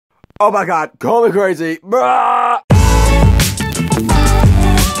Oh my god, call me crazy.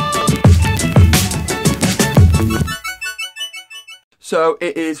 So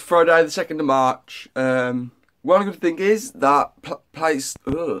it is Friday the 2nd of March. One good thing is that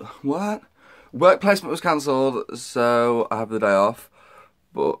work placement was cancelled, so I have the day off.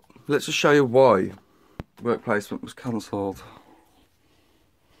 But let's just show you why work placement was cancelled.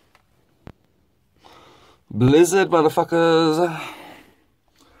 Blizzard, motherfuckers.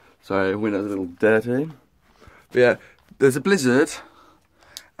 Sorry, window's a little dirty. But yeah, there's a blizzard,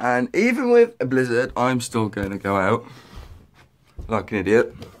 and even with a blizzard, I'm still going to go out like an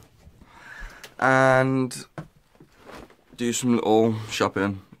idiot and do some little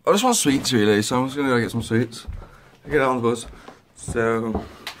shopping. I just want sweets really, so I'm just gonna go get some sweets. Get on the bus. So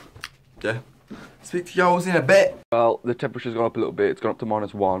yeah, speak to y'all in a bit. Well, the temperature's gone up a little bit. It's gone up to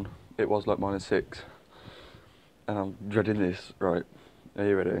 -1. It was like -6, and I'm dreading this. Right, are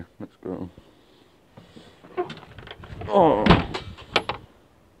you ready? Let's go. Oh.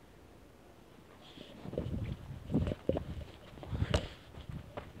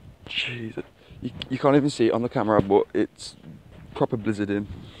 Jesus, you can't even see it on the camera, but it's proper blizzarding,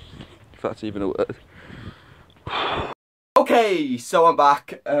 if that's even a word. Okay, so I'm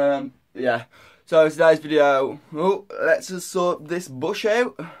back. Yeah, so today's video, let's just sort this bush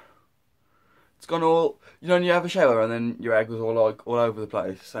out. It's gone all, you know when you have a shower and then your egg was all like all over the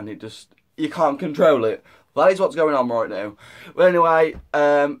place and it just, you can't control it. That is what's going on right now. Well anyway,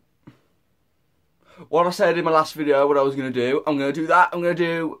 what I said in my last video, what I was going to do, I'm going to do that. I'm going to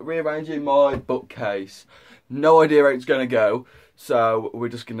do rearranging my bookcase. No idea where it's going to go, so we're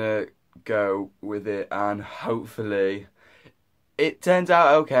just going to go with it, and hopefully it turns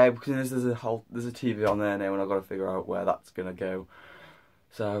out okay, because there's a TV on there now and I've got to figure out where that's going to go.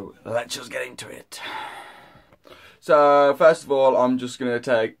 So let's just get into it. So first of all, I'm just going to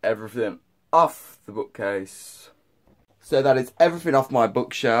take everything off the bookcase. So that is everything off my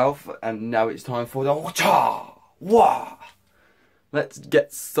bookshelf, and now it's time for the wah. Let's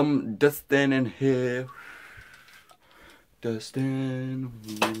get some dusting in here. Dusting.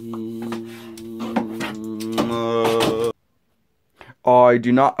 I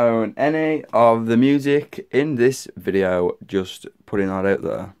do not own any of the music in this video, just putting that out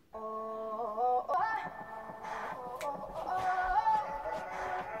there.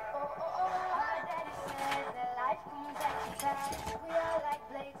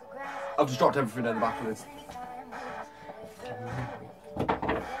 I've just dropped everything in the back of this.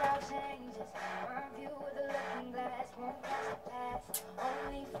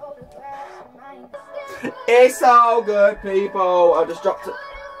 It's all good, people. I just dropped it.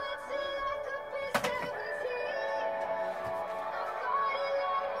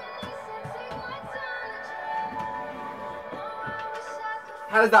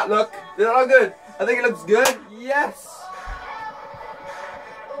 How does that look? Does that look good? I think it looks good. Yes.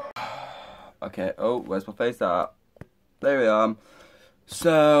 Okay, oh, where's my face at? There we are.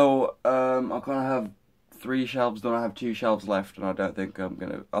 So, I'm gonna have 3 shelves done. I have 2 shelves left, and I don't think I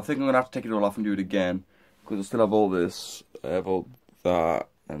think I'm gonna have to take it all off and do it again, because I still have all this. I have all that,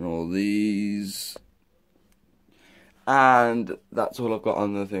 and all these. And that's all I've got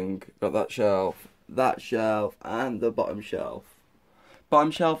on the thing. Got that shelf, and the bottom shelf. Bottom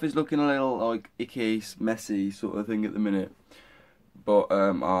shelf is looking a little, like, icky, messy sort of thing at the minute. But,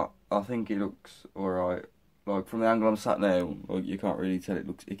 I think it looks alright. Like, from the angle I'm sat now, like, you can't really tell it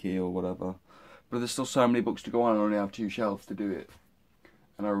looks icky or whatever. But there's still so many books to go on, and I only have 2 shelves to do it.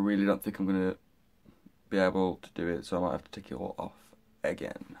 And I really don't think I'm going to be able to do it, so I might have to take it all off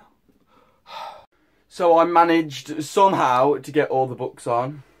again. So I managed somehow to get all the books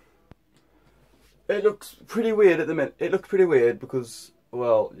on. It looks pretty weird at the minute. It looks pretty weird because,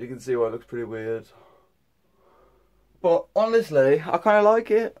 well, you can see why it looks pretty weird. But honestly, I kind of like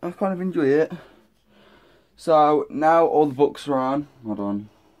it. I kind of enjoy it. So now all the books are on. Hold on.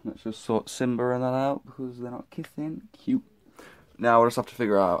 Let's just sort Simba and that out because they're not kissing. Cute. Now I just have to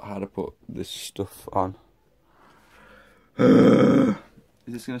figure out how to put this stuff on. Is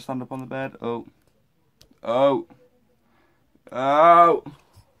this going to stand up on the bed? Oh. Oh. Oh.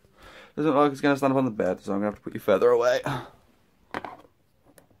 Doesn't look like it's going to stand up on the bed, so I'm going to have to put you further away.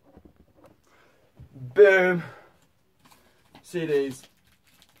 Boom. CDs.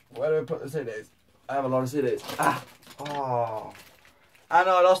 Where do I put the CDs? I have a lot of CDs. Ah. Oh. And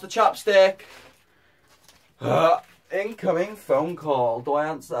I lost the chopstick. Incoming phone call. Do I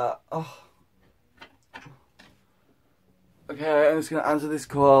answer? Oh. Okay, I'm just going to answer this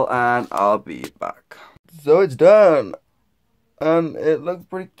call and I'll be back. So it's done. And it looks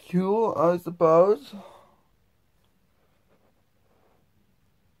pretty cool, I suppose.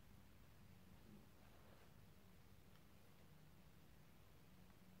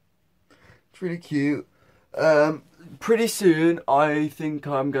 It's really cute. Pretty soon, I think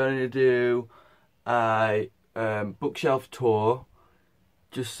I'm going to do a bookshelf tour,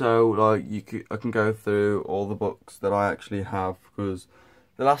 just so like I can go through all the books that I actually have, because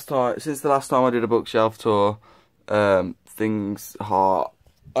since the last time I did a bookshelf tour, things are,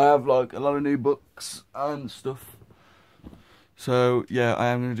 I have like a lot of new books and stuff. So yeah, I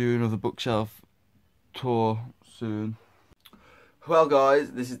am going to do another bookshelf tour soon. Well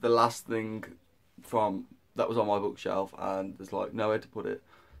guys, this is the last thing that was on my bookshelf, and there's like nowhere to put it.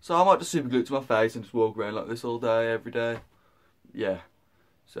 So I might just super glue it to my face and just walk around like this all day, every day. Yeah.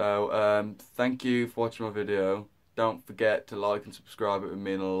 So thank you for watching my video. Don't forget to like and subscribe, it would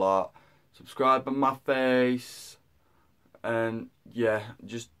mean a lot. Subscribe on my face. And yeah,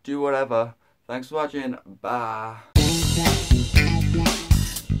 just do whatever. Thanks for watching. Bye.